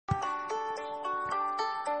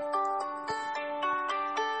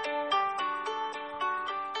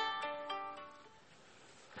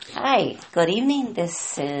Hi, good evening.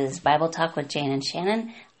 This is Bible Talk with Jane and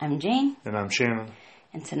Shannon. I'm Jane. And I'm Shannon.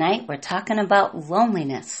 And tonight we're talking about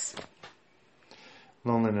loneliness.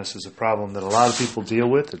 Loneliness is a problem that a lot of people deal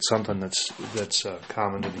with. It's something that's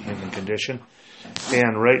common to the human condition.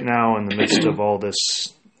 And right now, in the midst of all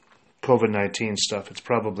this COVID-19 stuff, it's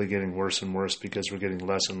probably getting worse and worse because we're getting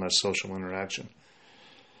less and less social interaction.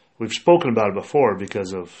 We've spoken about it before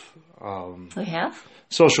because of We have?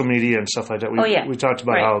 social media and stuff like that. We talked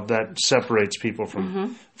about how that separates people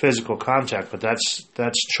from physical contact, but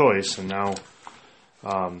that's choice. And now,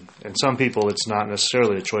 and some people, it's not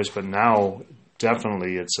necessarily a choice, but now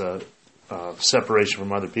definitely it's a separation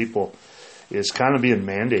from other people is kind of being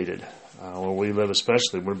mandated. Where we live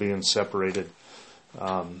especially, we're being separated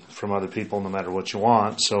from other people no matter what you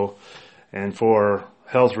want. So, and for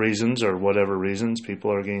health reasons or whatever reasons,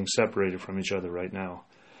 people are getting separated from each other right now.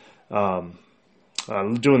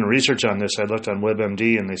 Doing research on this, I looked on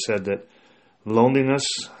WebMD and they said that loneliness,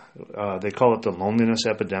 they call it the loneliness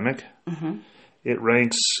epidemic. Mm-hmm. It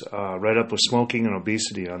ranks right up with smoking and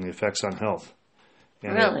obesity on the effects on health.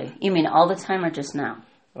 And really? You mean all the time or just now?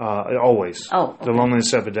 Always. Oh, okay. The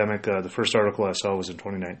loneliness epidemic, the first article I saw was in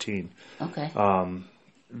 2019. Okay.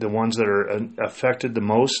 The ones that are affected the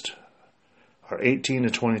most are 18 to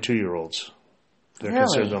 22-year-olds. They're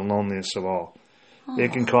considered the loneliest of all. Oh.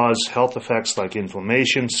 It can cause health effects like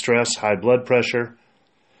inflammation, stress, high blood pressure.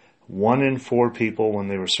 1 in 4 people, when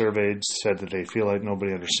they were surveyed, said that they feel like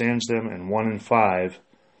nobody understands them, and 1 in 5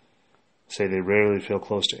 say they rarely feel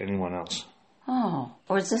close to anyone else. Oh,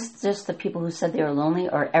 or is this just the people who said they were lonely,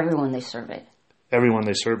 or everyone they surveyed? Everyone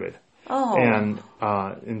they surveyed. Oh. And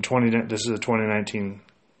this is a 2019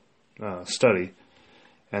 study,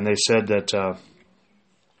 and they said that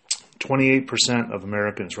 28% of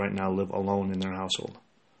Americans right now live alone in their household.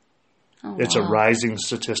 Oh, it's a rising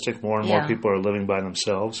statistic. More and more people are living by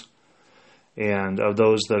themselves. And of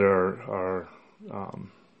those that are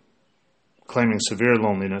claiming severe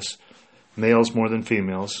loneliness, males more than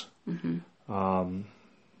females. Mm-hmm.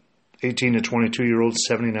 18 to 22-year-olds,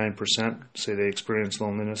 79% say they experience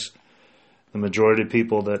loneliness. The majority of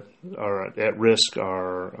people that are at risk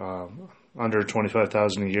are under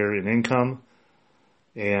 $25,000 a year in income.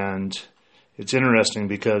 And it's interesting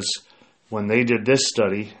because when they did this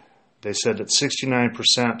study, they said that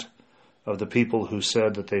 69% of the people who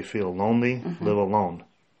said that they feel lonely live alone.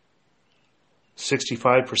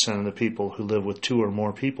 65% of the people who live with 2 or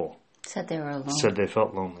more people said they were alone. Said they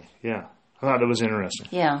felt lonely. Yeah. I thought it was interesting.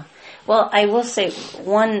 Yeah. Well, I will say,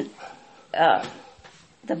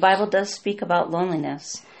 the Bible does speak about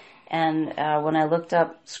loneliness. And when I looked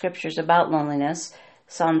up scriptures about loneliness,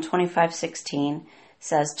 Psalm 25:16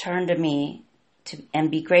 says, "Turn to me and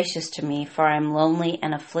be gracious to me, for I am lonely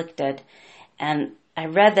and afflicted." And I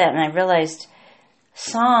read that and I realized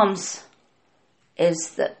Psalms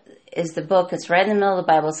is the book. It's right in the middle of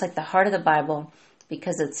the Bible. It's like the heart of the Bible,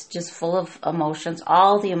 because it's just full of emotions.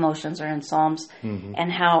 All the emotions are in Psalms,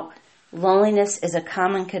 and how loneliness is a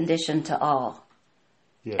common condition to all.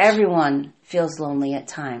 Yes. Everyone feels lonely at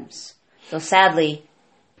times. Though sadly,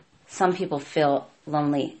 some people feel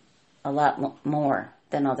lonely a lot more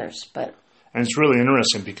than others. And it's really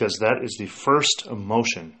interesting because that is the first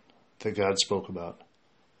emotion that God spoke about.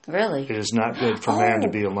 Really? It is not good for man to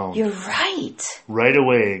be alone. You're right. Right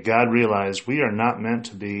away, God realized we are not meant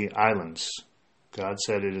to be islands. God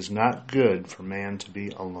said it is not good for man to be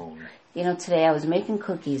alone. You know, today I was making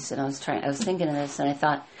cookies and I was thinking of this and I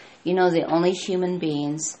thought, the only human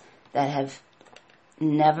beings that have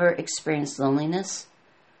never experienced loneliness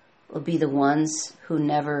will be the ones who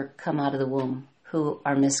never come out of the womb, who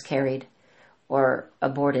are miscarried or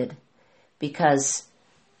aborted, because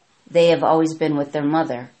they have always been with their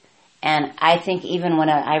mother. And I think even when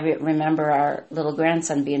I remember our little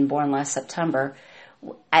grandson being born last September,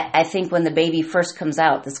 I think when the baby first comes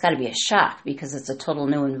out, that's got to be a shock because it's a total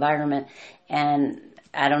new environment. And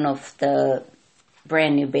I don't know if the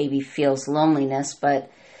brand new baby feels loneliness, but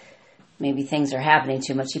maybe things are happening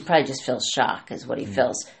too much. He probably just feels shock is what he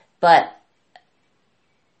feels. But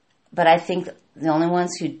I think the only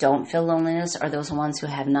ones who don't feel loneliness are those ones who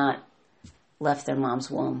have not left their mom's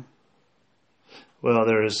womb. Well,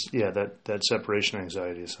 there is, that separation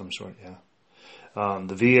anxiety of some sort,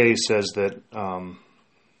 the VA says that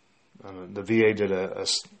the VA did a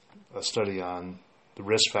study on the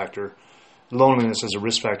risk factor, loneliness as a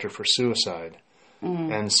risk factor for suicide,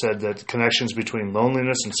 and said that connections between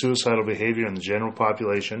loneliness and suicidal behavior in the general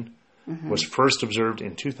population was first observed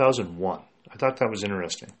in 2001. I thought that was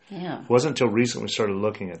interesting. Yeah. It wasn't until recently we started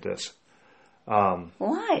looking at this.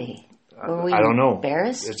 Why? Were we I don't know.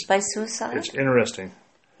 Embarrassed by suicide? It's interesting.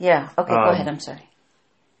 Yeah. Okay, go ahead. I'm sorry.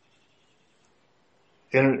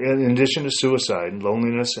 In addition to suicide,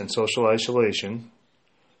 loneliness and social isolation,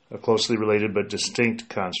 a closely related but distinct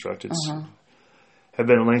construct, have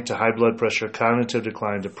been linked to high blood pressure, cognitive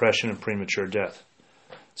decline, depression, and premature death.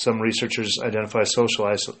 Some researchers identify social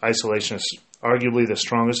isolation as arguably the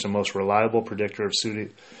strongest and most reliable predictor of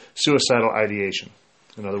suicidal ideation.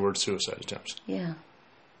 In other words, suicide attempts. Yeah.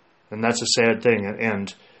 And that's a sad thing.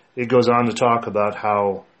 And it goes on to talk about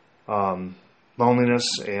how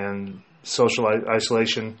loneliness and social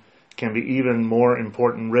isolation can be even more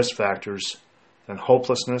important risk factors than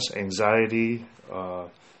hopelessness, anxiety,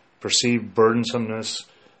 perceived burdensomeness,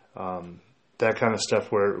 that kind of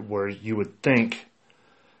stuff where you would think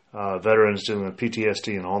veterans dealing with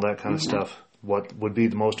PTSD and all that kind of stuff, what would be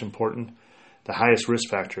the most important? The highest risk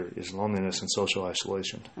factor is loneliness and social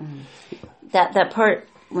isolation. That part,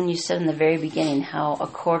 when you said in the very beginning how a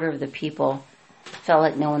quarter of the people felt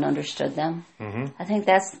like no one understood them, I think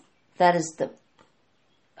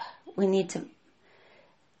we need to,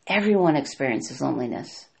 everyone experiences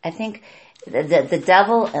loneliness. I think the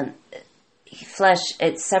devil and flesh,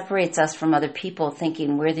 it separates us from other people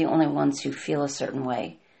thinking we're the only ones who feel a certain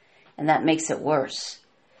way. And that makes it worse.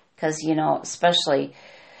 Because, especially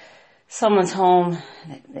someone's home,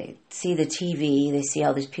 they see the TV, they see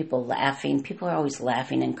all these people laughing. People are always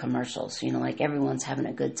laughing in commercials, like everyone's having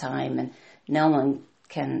a good time and no one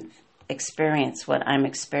can experience what I'm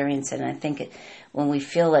experiencing. And I think when we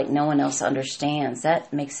feel like no one else understands,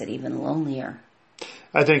 that makes it even lonelier.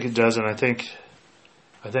 I think it does, and I think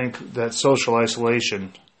that social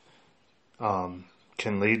isolation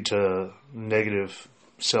can lead to negative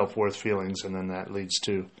self-worth feelings, and then that leads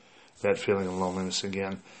to that feeling of loneliness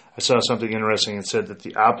again. I saw something interesting. It said that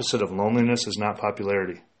the opposite of loneliness is not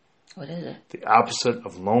popularity. What is it? The opposite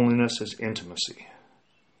of loneliness is intimacy.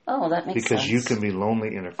 Oh, that makes sense. Because you can be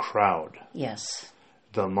lonely in a crowd. Yes.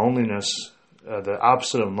 The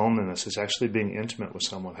opposite of loneliness is actually being intimate with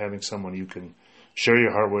someone, having someone you can share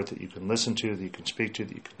your heart with, that you can listen to, that you can speak to,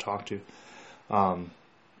 that you can talk to.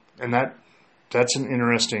 And that's an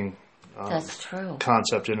interesting that's true.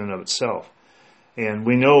 Concept in and of itself. And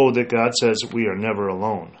we know that God says we are never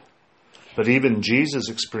alone. But even Jesus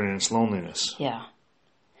experienced loneliness. Yeah.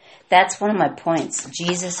 That's one of my points.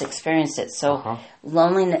 Jesus experienced it. So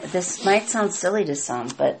loneliness, this might sound silly to some,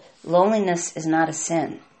 but loneliness is not a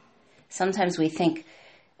sin. Sometimes we think,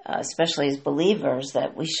 especially as believers,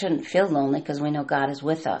 that we shouldn't feel lonely because we know God is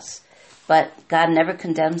with us. But God never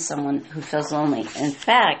condemns someone who feels lonely. In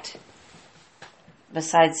fact,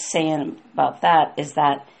 besides saying about that, is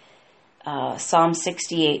that Psalm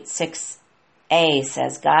 68, 6a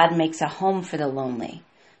says, God makes a home for the lonely.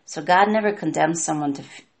 So God never condemns someone to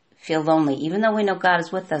feel lonely. Even though we know God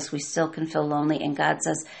is with us, we still can feel lonely. And God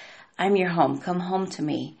says, I'm your home. Come home to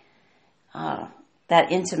me.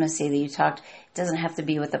 That intimacy that you talked, it doesn't have to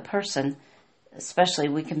be with a person. Especially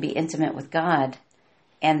we can be intimate with God.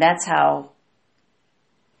 And that's how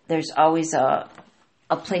there's always a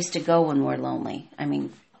place to go when we're lonely. I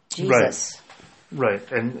mean, Jesus. Right.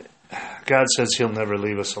 And God says he'll never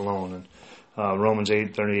leave us alone. And Romans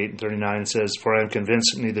 8, 38 and 39 says, For I am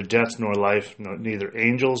convinced that neither death nor life, neither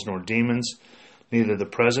angels nor demons, neither the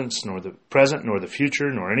present nor the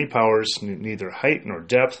future, nor any powers, neither height nor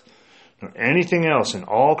depth, nor anything else in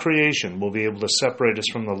all creation will be able to separate us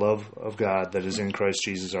from the love of God that is in Christ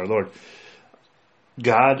Jesus our Lord.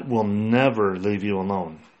 God will never leave you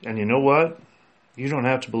alone. And you know what? You don't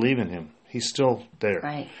have to believe in him. He's still there.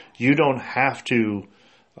 Right. You don't have to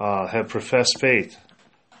have professed faith.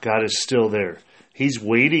 God is still there. He's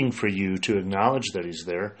waiting for you to acknowledge that he's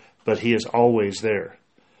there, but he is always there.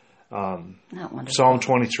 Psalm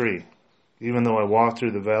 23, even though I walk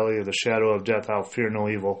through the valley of the shadow of death, I'll fear no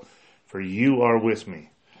evil, for you are with me.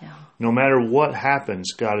 Yeah. No matter what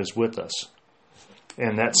happens, God is with us.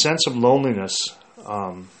 And that sense of loneliness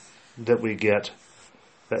that we get,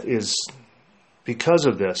 that is because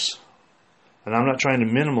of this, and I'm not trying to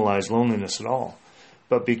minimize loneliness at all,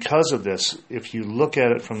 but because of this, if you look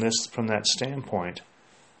at it from that standpoint,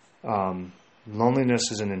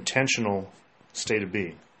 loneliness is an intentional state of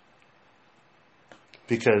being.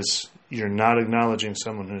 Because you're not acknowledging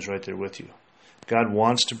someone who's right there with you. God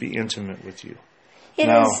wants to be intimate with you. It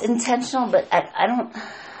is intentional, but I don't...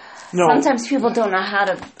 No. Sometimes people don't know how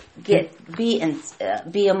to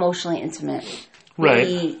be emotionally intimate.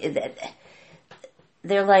 Right.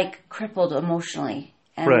 They're like crippled emotionally,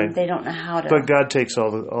 and right. They don't know how to. But God takes all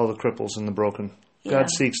the cripples and the broken. Yeah. God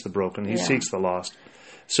seeks the broken. He seeks the lost.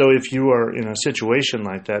 So if you are in a situation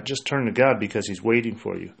like that, just turn to God because he's waiting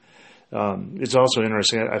for you. It's also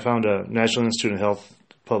interesting. I found a National Institute of Health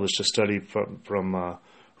published a study from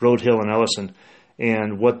Road Hill and Ellison,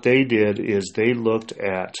 And what they did is they looked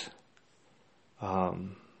at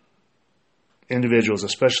individuals,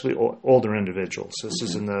 especially older individuals. This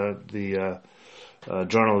is in the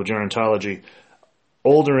Journal of Gerontology.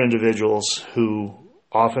 Older individuals who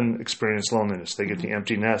often experience loneliness. They get the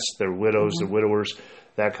empty nest, they're widows, they're widowers,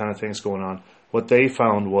 that kind of thing's going on. What they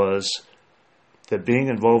found was that being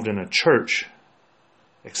involved in a church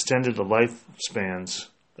extended the lifespans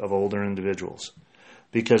of older individuals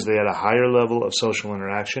because they had a higher level of social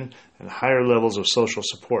interaction and higher levels of social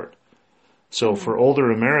support. So for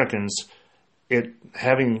older Americans,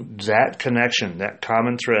 having that connection, that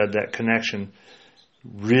common thread, that connection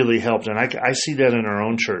really helped. And I see that in our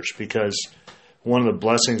own church because one of the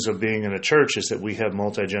blessings of being in a church is that we have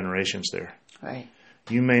multi-generations there. Right.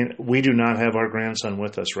 We do not have our grandson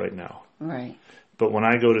with us right now. Right. But when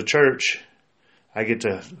I go to church, I get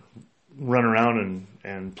to run around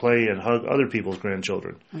and play and hug other people's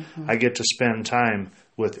grandchildren. Mm-hmm. I get to spend time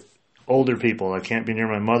with older people. I can't be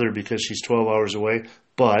near my mother because she's 12 hours away,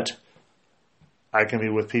 but I can be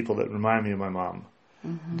with people that remind me of my mom.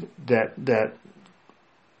 Mm-hmm. That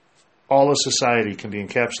all of society can be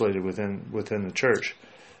encapsulated within the church.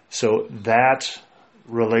 So that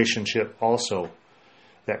relationship also,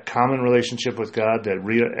 that common relationship with God, that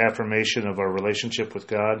reaffirmation of our relationship with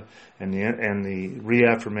God, and the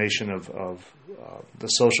reaffirmation of the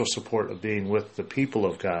social support of being with the people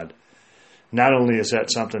of God. Not only is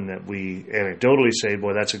that something that we anecdotally say,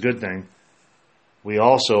 boy, that's a good thing, we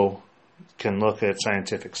also can look at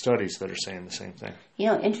scientific studies that are saying the same thing.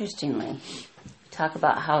 Interestingly, talk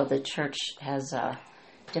about how the church has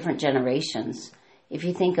different generations. If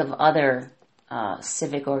you think of other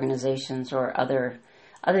civic organizations or other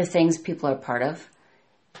things people are part of,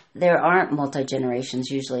 there aren't multi-generations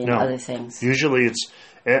usually in other things. Usually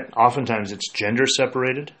oftentimes it's gender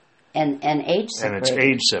separated. And age separated. And it's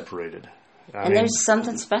age separated. There's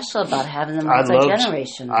something special about having the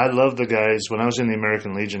multi-generation. I love the guys. When I was in the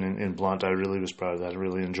American Legion in Blount, I really was proud of that. I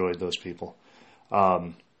really enjoyed those people.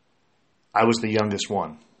 I was the youngest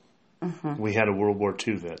one. Mm-hmm. We had a World War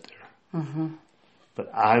II vet there. Mm-hmm. But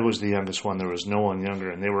I was the youngest one. There was no one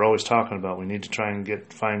younger. And they were always talking about we need to try and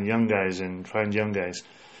find young guys.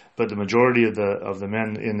 But the majority of the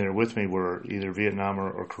men in there with me were either Vietnam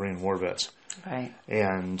or Korean War vets. Right.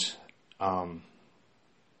 And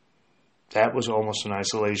that was almost an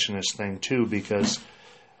isolationist thing too, because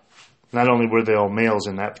not only were they all males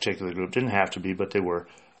in that particular group, didn't have to be, but they were.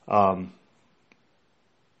 But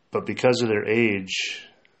because of their age,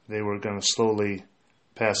 they were going to slowly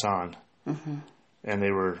pass on. Mm-hmm. And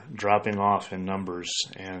they were dropping off in numbers,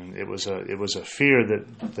 and it was a fear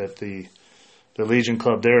that the Legion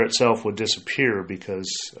Club there itself would disappear because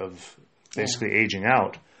of basically aging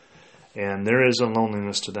out. And there is a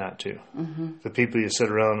loneliness to that too. Mm-hmm. The people you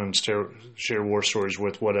sit around and share war stories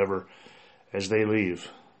with, whatever, as they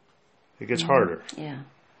leave, it gets harder. Yeah.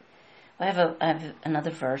 Well, I have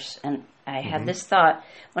another verse, and I had this thought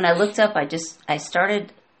when I looked up. I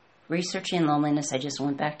started researching loneliness. I just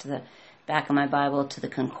went back to the back of my Bible to the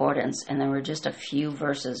concordance, and there were just a few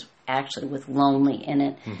verses actually with lonely in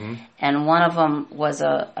it. Mm-hmm. And one of them was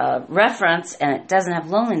a reference, and it doesn't have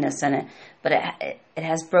loneliness in it, but it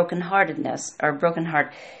has brokenheartedness or broken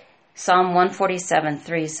heart. Psalm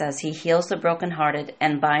 147:3 says, He heals the brokenhearted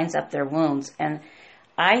and binds up their wounds. And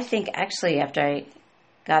I think actually after I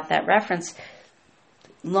got that reference,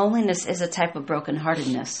 loneliness is a type of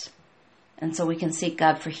brokenheartedness. And so we can seek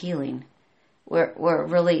God for healing.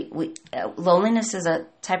 Loneliness is a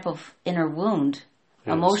type of inner wound,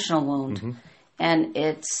 emotional wound. Mm-hmm. And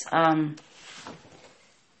it's,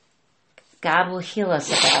 God will heal us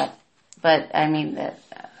of that. But I mean,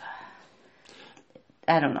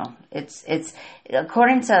 I don't know. It's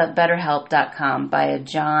according to BetterHelp.com by a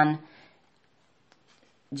John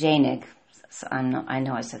Janig. I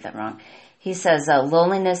know I said that wrong. He says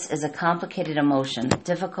loneliness is a complicated emotion,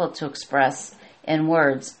 difficult to express in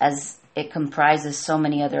words as it comprises so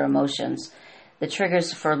many other emotions. The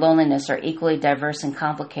triggers for loneliness are equally diverse and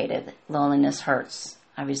complicated. Loneliness hurts.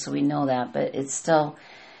 Obviously, we know that, but it's still.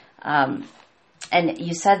 And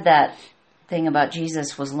you said that thing about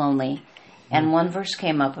Jesus was lonely, and one verse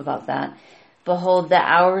came up about that. Behold, the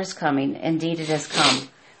hour is coming. Indeed, it has come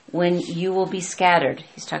when you will be scattered.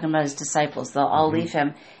 He's talking about his disciples. They'll all leave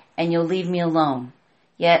him, and you'll leave me alone.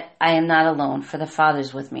 Yet I am not alone, for the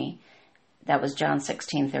Father's with me. That was John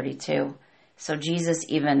 16:32. So Jesus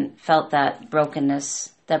even felt that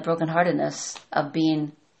brokenness, that brokenheartedness of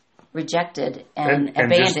being rejected and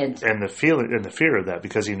abandoned, and the feeling and the fear of that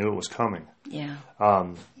because he knew it was coming. Yeah.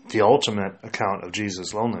 The ultimate account of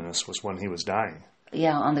Jesus' loneliness was when he was dying.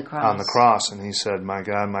 Yeah, on the cross. On the cross. And he said, my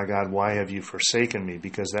God, why have you forsaken me?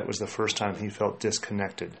 Because that was the first time he felt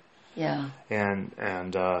disconnected. Yeah. And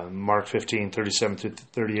Mark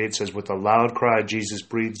 15:37-38 says, with a loud cry, Jesus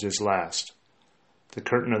breathed his last. The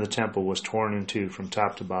curtain of the temple was torn in two from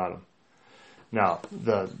top to bottom. Now,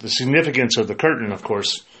 the significance of the curtain, of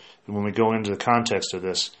course, when we go into the context of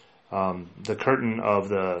this, the curtain of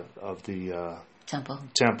the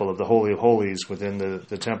temple of the Holy of Holies within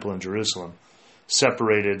the temple in Jerusalem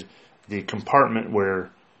separated the compartment where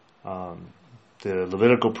the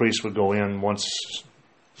Levitical priest would go in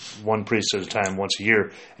one priest at a time, once a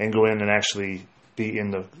year, and go in and actually be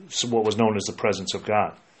in what was known as the presence of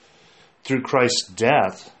God. Through Christ's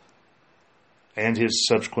death and his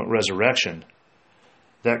subsequent resurrection,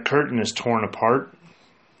 that curtain is torn apart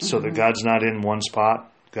so that God's not in one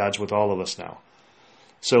spot. God's with all of us now.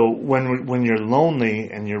 So when you're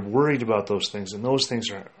lonely and you're worried about those things, and those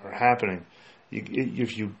things are happening,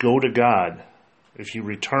 if you go to God, if you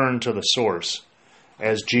return to the source,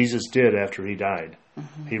 as Jesus did after he died,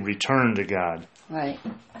 he returned to God. Right.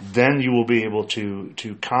 Then you will be able to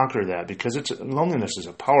conquer that, because loneliness is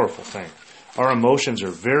a powerful thing. Our emotions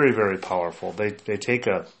are very, very powerful. They take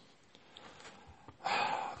a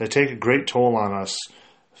great toll on us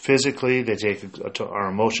physically. Our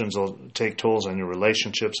emotions will take tolls on your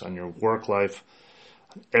relationships, on your work life,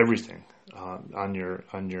 everything, on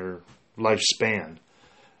your lifespan.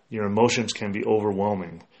 Your emotions can be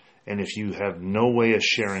overwhelming. And if you have no way of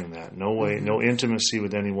sharing that, no intimacy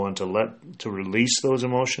with anyone to release those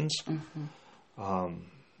emotions,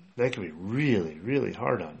 that can be really, really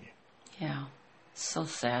hard on you. Yeah, so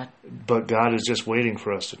sad. But God is just waiting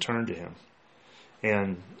for us to turn to him.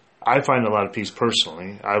 And I find a lot of peace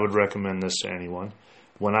personally. I would recommend this to anyone.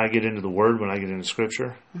 When I get into the Word, when I get into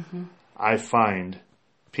Scripture, I find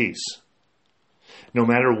peace. No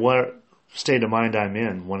matter what state of mind I'm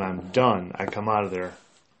in, when I'm done, I come out of there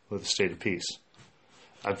with a state of peace.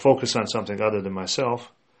 I focus on something other than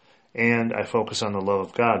myself, and I focus on the love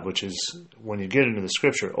of God, which is, when you get into the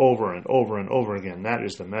Scripture over and over and over again, that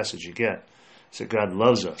is the message you get. It's that God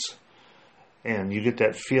loves us, and you get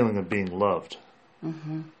that feeling of being loved.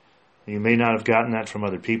 You may not have gotten that from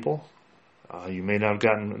other people. You may not have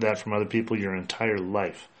gotten that from other people your entire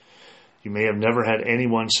life. You may have never had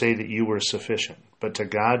anyone say that you were sufficient, but to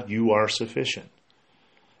God, you are sufficient.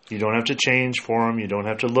 You don't have to change for him. You don't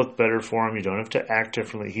have to look better for him. You don't have to act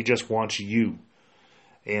differently. He just wants you.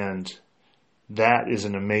 And that is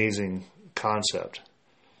an amazing concept.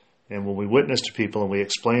 And when we witness to people and we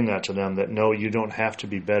explain that to them, that no, you don't have to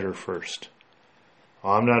be better first.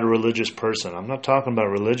 Oh, I'm not a religious person. I'm not talking about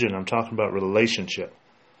religion. I'm talking about relationship.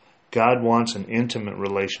 God wants an intimate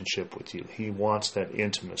relationship with you. He wants that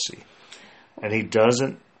intimacy. And he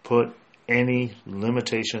doesn't put any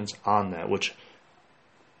limitations on that, which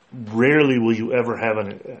rarely will you ever have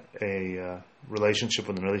a relationship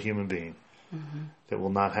with another human being that will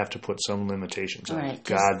not have to put some limitations on it.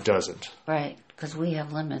 God doesn't. Right, because we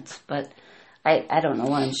have limits. But I don't know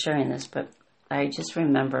why I'm sharing this, but I just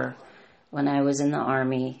remember when I was in the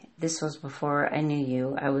Army, this was before I knew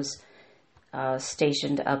you, I was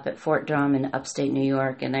stationed up at Fort Drum in upstate New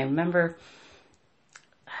York, and I remember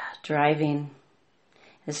driving,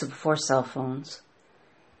 this was before cell phones,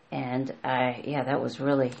 and that was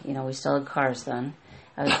really, we still had cars then.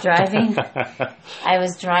 I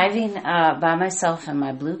was driving by myself in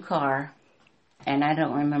my blue car, and I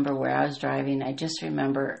don't remember where I was driving. I just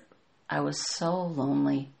remember I was so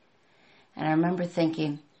lonely, and I remember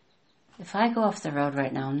thinking, if I go off the road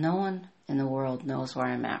right now, no one in the world knows where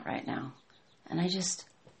I'm at right now. And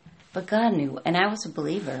but God knew, and I was a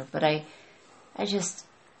believer, but I just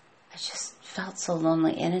felt so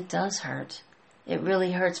lonely, and it does hurt. It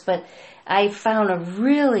really hurts. But I found a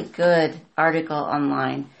really good article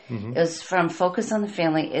online. It was from Focus on the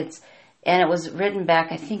Family. And it was written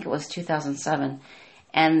back, I think it was 2007.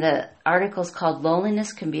 And the article's called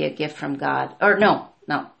 "Loneliness Can Be a Gift from God." Or no.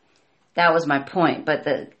 That was my point. But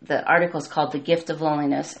the article's called "The Gift of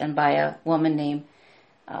Loneliness," and by a woman named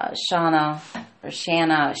Shanna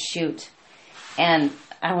Shute. And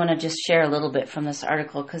I want to just share a little bit from this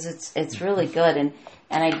article because it's really good. And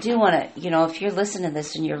I do want to, if you're listening to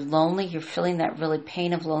this and you're lonely, you're feeling that really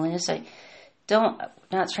pain of loneliness, I'm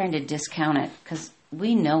not trying to discount it because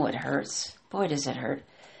we know it hurts. Boy, does it hurt.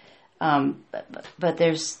 But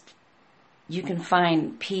you can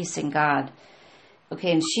find peace in God.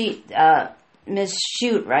 Okay, and Ms.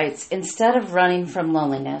 Shute writes, instead of running from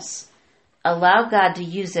loneliness, allow God to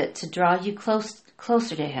use it to draw you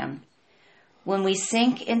closer to Him. When we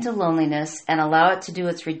sink into loneliness and allow it to do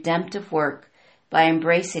its redemptive work by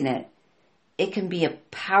embracing it, it can be a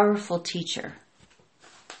powerful teacher.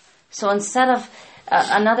 So instead of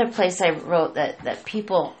another place I wrote that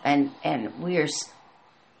people and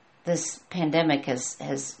this pandemic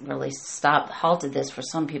has really halted this for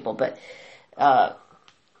some people, but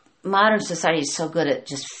modern society is so good at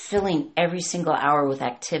just filling every single hour with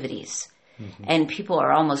activities. Mm-hmm. And people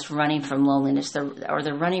are almost running from loneliness, they're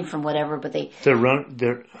running from whatever, but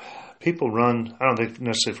people run, I don't think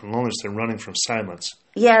necessarily from loneliness, they're running from silence.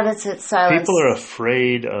 Yeah, that's it, silence. People are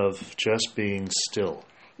afraid of just being still.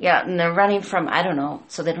 Yeah, and they're running from, I don't know,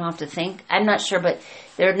 so they don't have to think. I'm not sure, but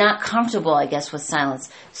they're not comfortable, I guess, with silence.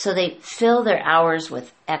 So they fill their hours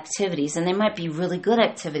with activities, and they might be really good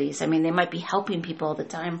activities. I mean, they might be helping people all the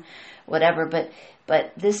time, whatever, but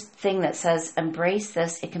this thing that says, embrace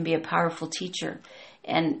this, it can be a powerful teacher.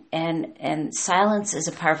 And silence is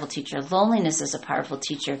a powerful teacher. Loneliness is a powerful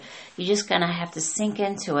teacher. You just kind of have to sink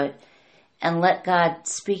into it and let God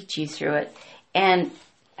speak to you through it. And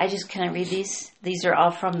can I read these? These are all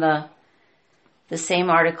from the same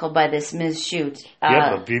article by this Ms. Shute.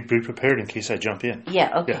 But be prepared in case I jump in.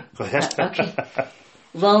 Yeah, okay. Yeah, go ahead. Okay.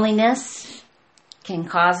 Loneliness can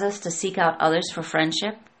cause us to seek out others for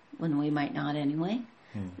friendship when we might not anyway.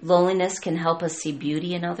 Loneliness can help us see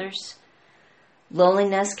beauty in others.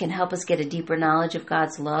 Loneliness can help us get a deeper knowledge of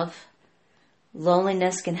God's love.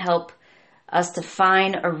 Loneliness can help us to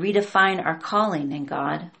find or redefine our calling in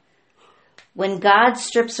God. When God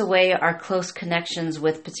strips away our close connections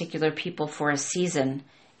with particular people for a season,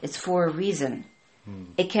 it's for a reason.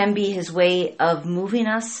 It can be His way of moving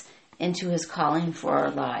us into His calling for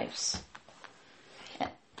our lives.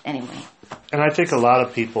 Anyway. And I think a lot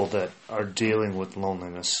of people that are dealing with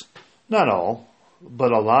loneliness, not all,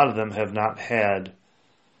 but a lot of them have not had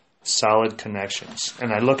solid connections.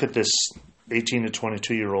 And I look at this 18 to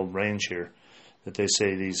 22-year-old range here that they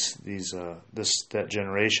say that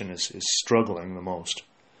generation is struggling the most.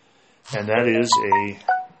 And that is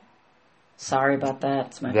sorry about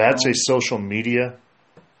that. That's a social media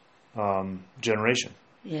generation.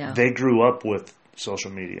 Yeah. They grew up with social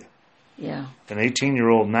media. Yeah. An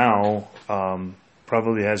 18-year-old now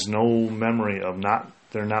probably has no memory of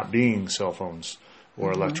there not being cell phones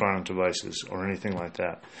or electronic devices or anything like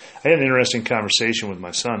that. I had an interesting conversation with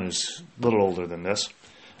my son, who's a little older than this,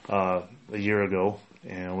 a year ago,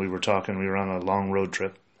 and we were on a long road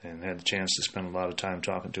trip and had the chance to spend a lot of time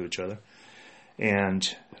talking to each other. And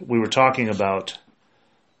we were talking about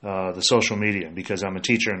the social media because I'm a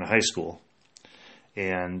teacher in a high school,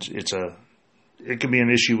 and it can be an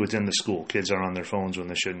issue within the school. Kids are on their phones when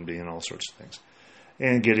they shouldn't be and all sorts of things.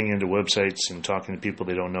 And getting into websites and talking to people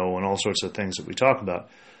they don't know and all sorts of things that we talk about.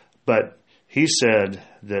 But he said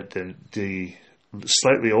that the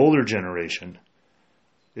slightly older generation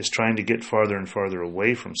is trying to get farther and farther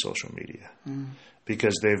away from social media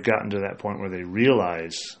because they've gotten to that point where they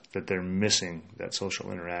realize that they're missing that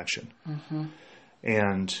social interaction. Mm-hmm.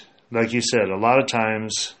 And like you said, a lot of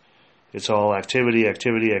times it's all activity.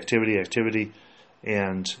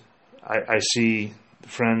 And I see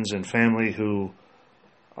friends and family who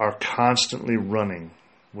are constantly running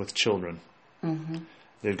with children. Mm-hmm.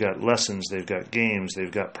 They've got lessons, they've got games,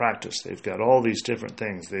 they've got practice, they've got all these different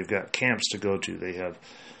things. They've got camps to go to. They have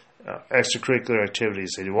extracurricular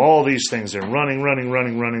activities. They do all these things. They're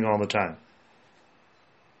running all the time.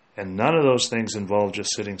 And none of those things involve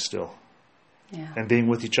just sitting still and being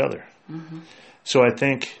with each other. Mm-hmm. So I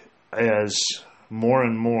think as more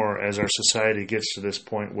and more as our society gets to this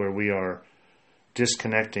point where we are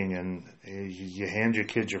disconnecting and you hand your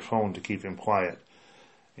kids your phone to keep him quiet,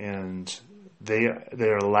 and they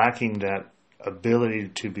are lacking that ability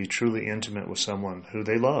to be truly intimate with someone who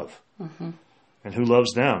they love and who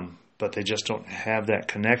loves them, but they just don't have that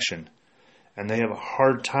connection. And they have a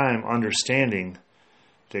hard time understanding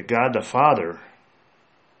that God the Father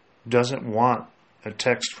doesn't want a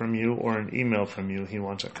text from you or an email from you. He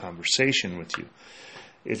wants a conversation with you.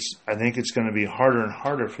 I think it's going to be harder and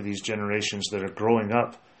harder for these generations that are growing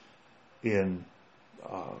up in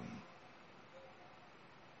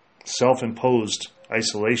self-imposed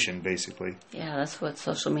isolation, basically. Yeah, that's what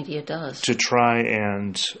social media does. To try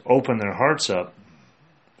and open their hearts up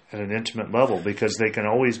at an intimate level, because they can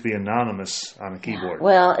always be anonymous on a keyboard. Yeah.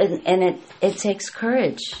 Well, and it takes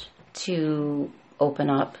courage to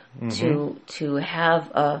open up, to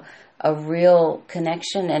have a real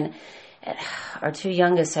connection. And our two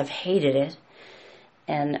youngest have hated it,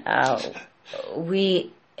 and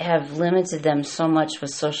we have limited them so much with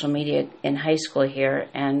social media in high school here.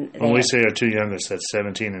 And when we say our two youngest, that's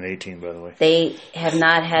 17 and 18, by the way. They have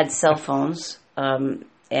not had cell phones, and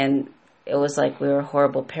it was like we were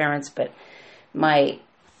horrible parents. But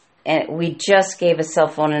we just gave a cell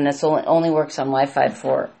phone, and it only works on Wi-Fi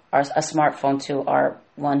for a smartphone to our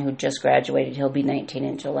one who just graduated. He'll be 19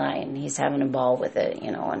 in July, and he's having a ball with it,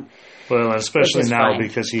 Well, especially now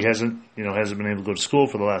because he hasn't been able to go to school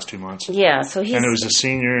for the last 2 months. Yeah, so and he was a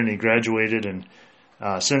senior, and he graduated, and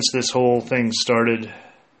since this whole thing started,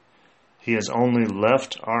 he has only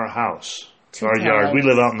left our house, our yard. We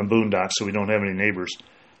live out in the boondocks, so we don't have any neighbors.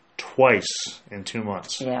 Twice in 2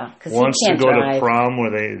 months. Yeah, because once to go to prom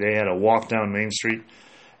where they had a walk down Main Street,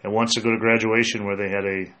 and once to go to graduation where they had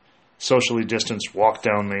a socially distanced walk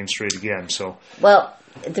down Main Street again. So, well,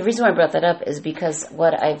 the reason why I brought that up is because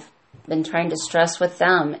what I've been trying to stress with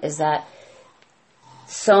them is that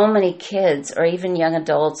so many kids, or even young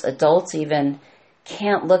adults even,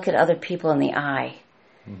 can't look at other people in the eye.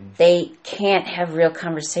 Mm-hmm. They can't have real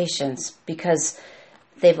conversations because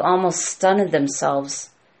they've almost stunned themselves.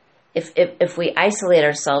 If we isolate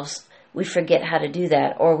ourselves, we forget how to do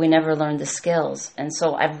that, or we never learn the skills. And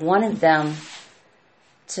so I've wanted them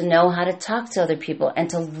to know how to talk to other people and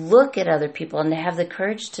to look at other people and to have the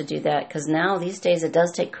courage to do that. Because now, these days, it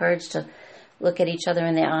does take courage to look at each other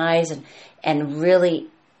in the eyes and really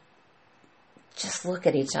just look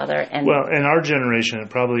at each other. Well, in our generation, it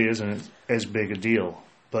probably isn't as big a deal.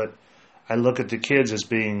 But I look at the kids as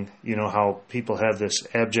being, how people have this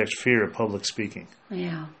abject fear of public speaking.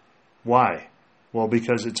 Yeah. Why? Well,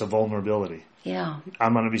 because it's a vulnerability. Yeah.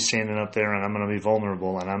 I'm going to be standing up there and I'm going to be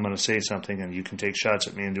vulnerable and I'm going to say something and you can take shots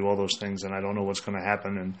at me and do all those things and I don't know what's going to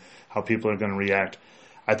happen and how people are going to react.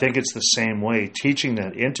 I think it's the same way. Teaching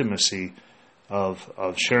that intimacy of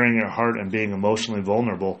sharing your heart and being emotionally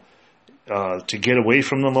vulnerable to get away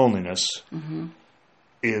from the loneliness mm-hmm.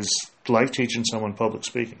 is like teaching someone public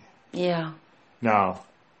speaking. Yeah. Now,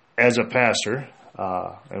 as a pastor,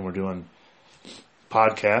 and we're doing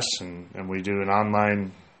podcasts and we do an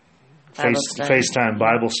online FaceTime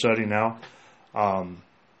Bible study now.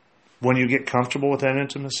 When you get comfortable with that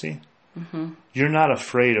intimacy, mm-hmm. you're not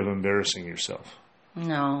afraid of embarrassing yourself.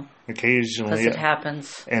 No. Occasionally. Because it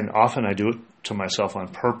happens. And often I do it to myself on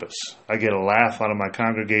purpose. I get a laugh out of my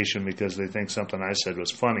congregation because they think something I said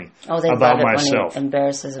was funny about myself. When he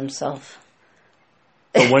embarrasses himself.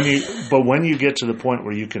 But when you get to the point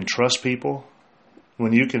where you can trust people,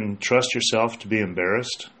 when you can trust yourself to be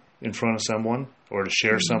embarrassed in front of someone or to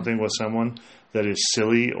share mm-hmm. something with someone that is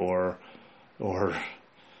silly or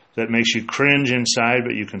that makes you cringe inside,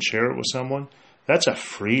 but you can share it with someone, that's a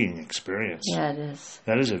freeing experience. Yeah, it is.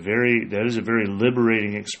 That is a very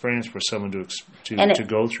liberating experience for someone to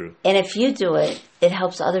go through. And if you do it, it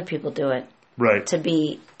helps other people do it. Right. To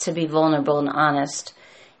be vulnerable and honest.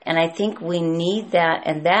 And I think we need that,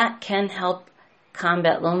 and that can help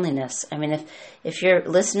combat loneliness. I mean, if you're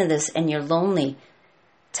listening to this and you're lonely,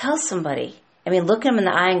 tell somebody. I mean, look them in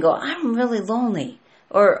the eye and go, I'm really lonely,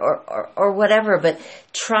 or whatever. But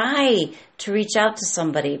try to reach out to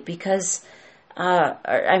somebody because,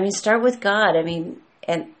 start with God. I mean,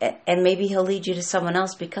 and maybe He'll lead you to someone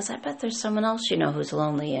else because I bet there's someone else who's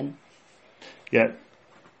lonely. And yeah,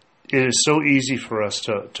 it is so easy for us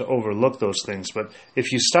to overlook those things. But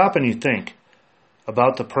if you stop and you think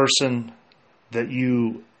about the person that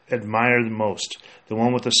you admire the most, the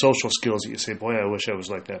one with the social skills that you say, boy, I wish I was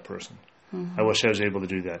like that person. Mm-hmm. I wish I was able to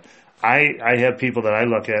do that. I have people that I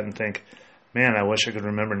look at and think, man, I wish I could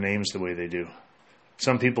remember names the way they do.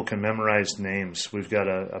 Some people can memorize names. We've got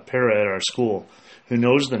a para at our school who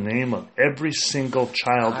knows the name of every single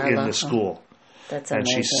child in the school. That's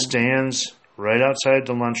amazing. And she stands right outside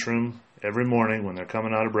the lunchroom every morning when they're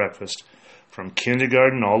coming out of breakfast, from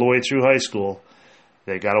kindergarten all the way through high school.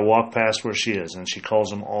 They got to walk past where she is, and she calls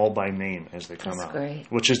them all by name as they come out, great.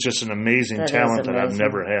 Which is just an amazing talent that I've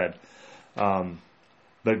never had.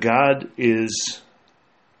 But God is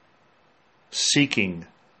seeking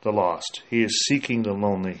the lost. He is seeking the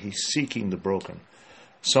lonely. He's seeking the broken.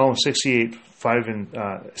 Psalm 68, 5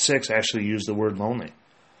 and 6 actually use the word lonely.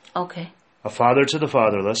 Okay. A father to the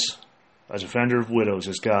fatherless, a defender of widows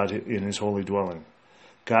is God in His holy dwelling.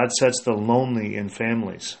 God sets the lonely in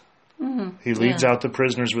families. Mm-hmm. He leads out the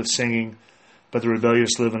prisoners with singing, but the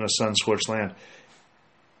rebellious live in a sun-scorched land.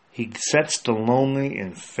 He sets the lonely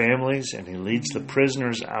in families, and He leads the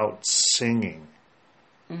prisoners out singing.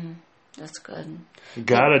 Mm-hmm. That's good.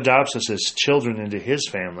 God adopts us as children into His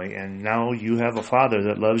family, and now you have a Father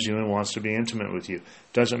that loves you and wants to be intimate with you.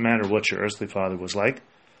 Doesn't matter what your earthly father was like.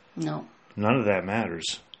 No. None of that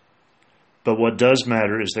matters. But what does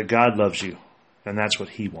matter is that God loves you, and that's what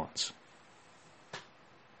He wants.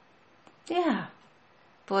 Yeah.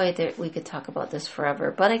 Boy, we could talk about this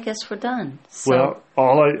forever, but I guess we're done. So. Well,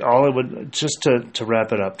 all I would, just to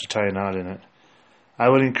wrap it up, to tie a knot in it, I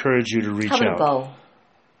would encourage you to reach out. How about a bow?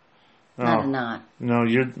 Not a knot. No,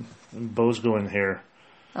 bows go in hair.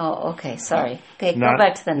 Oh, okay. Sorry. Okay, go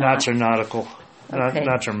back to the knots. Knots are nautical. Okay.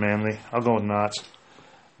 Knots are manly. I'll go with knots.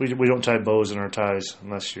 We don't tie bows in our ties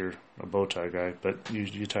unless you're a bow tie guy, but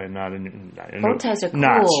you tie a knot in bow ties are cool.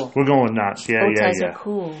 Knots. We're going with knots. Yeah, bow ties are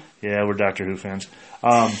cool. Yeah, we're Doctor Who fans.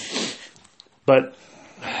 But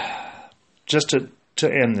just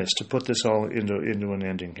to end this, to put this all into an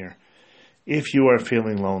ending here, if you are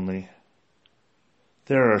feeling lonely,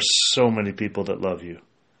 there are so many people that love you.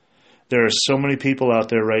 There are so many people out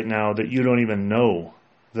there right now that you don't even know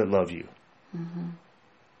that love you. Mm-hmm.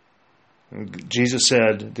 Jesus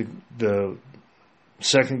said the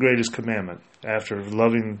second greatest commandment after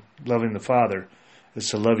loving the Father is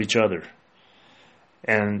to love each other.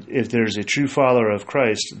 And if there's a true follower of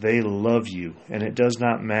Christ, they love you. And it does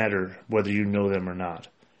not matter whether you know them or not.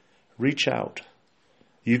 Reach out.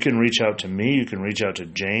 You can reach out to me. You can reach out to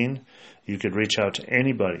Jane. You could reach out to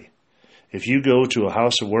anybody. If you go to a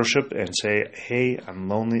house of worship and say, hey, I'm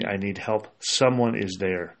lonely, I need help, someone is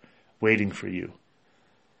there waiting for you.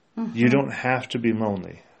 Mm-hmm. You don't have to be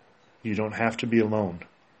lonely. You don't have to be alone.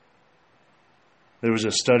 There was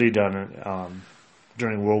a study done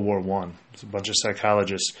during World War I. It's a bunch of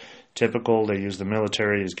psychologists, typical, they used the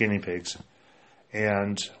military as guinea pigs.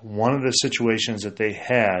 And one of the situations that they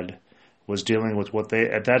had was dealing with what they,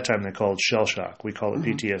 at that time, they called shell shock. We call it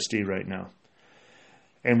PTSD right now.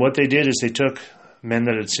 And what they did is they took men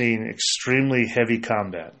that had seen extremely heavy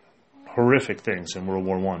combat, horrific things in World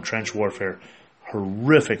War I, trench warfare,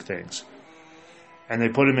 horrific things. And they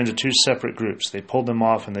put them into two separate groups. They pulled them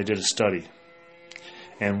off and they did a study.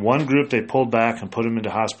 And one group they pulled back and put them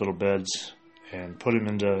into hospital beds and put them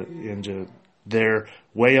into their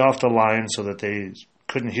way off the line so that they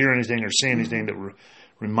couldn't hear anything or see anything that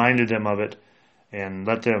reminded them of it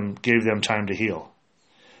and gave them time to heal.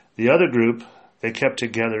 The other group, they kept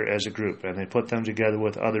together as a group, and they put them together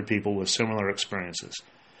with other people with similar experiences.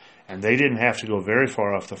 And they didn't have to go very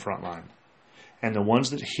far off the front line. And the ones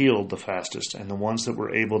that healed the fastest, and the ones that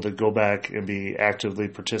were able to go back and be actively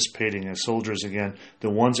participating as soldiers again, the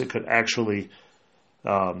ones that could actually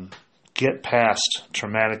get past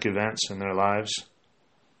traumatic events in their lives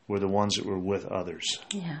were the ones that were with others.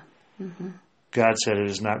 Yeah. Mm-hmm. God said it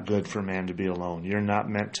is not good for man to be alone. You're not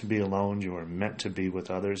meant to be alone. You are meant to be with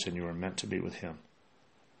others, and you are meant to be with Him.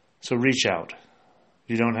 So reach out.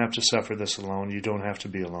 You don't have to suffer this alone. You don't have to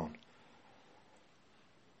be alone.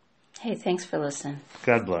 Hey, thanks for listening.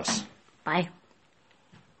 God bless. Bye.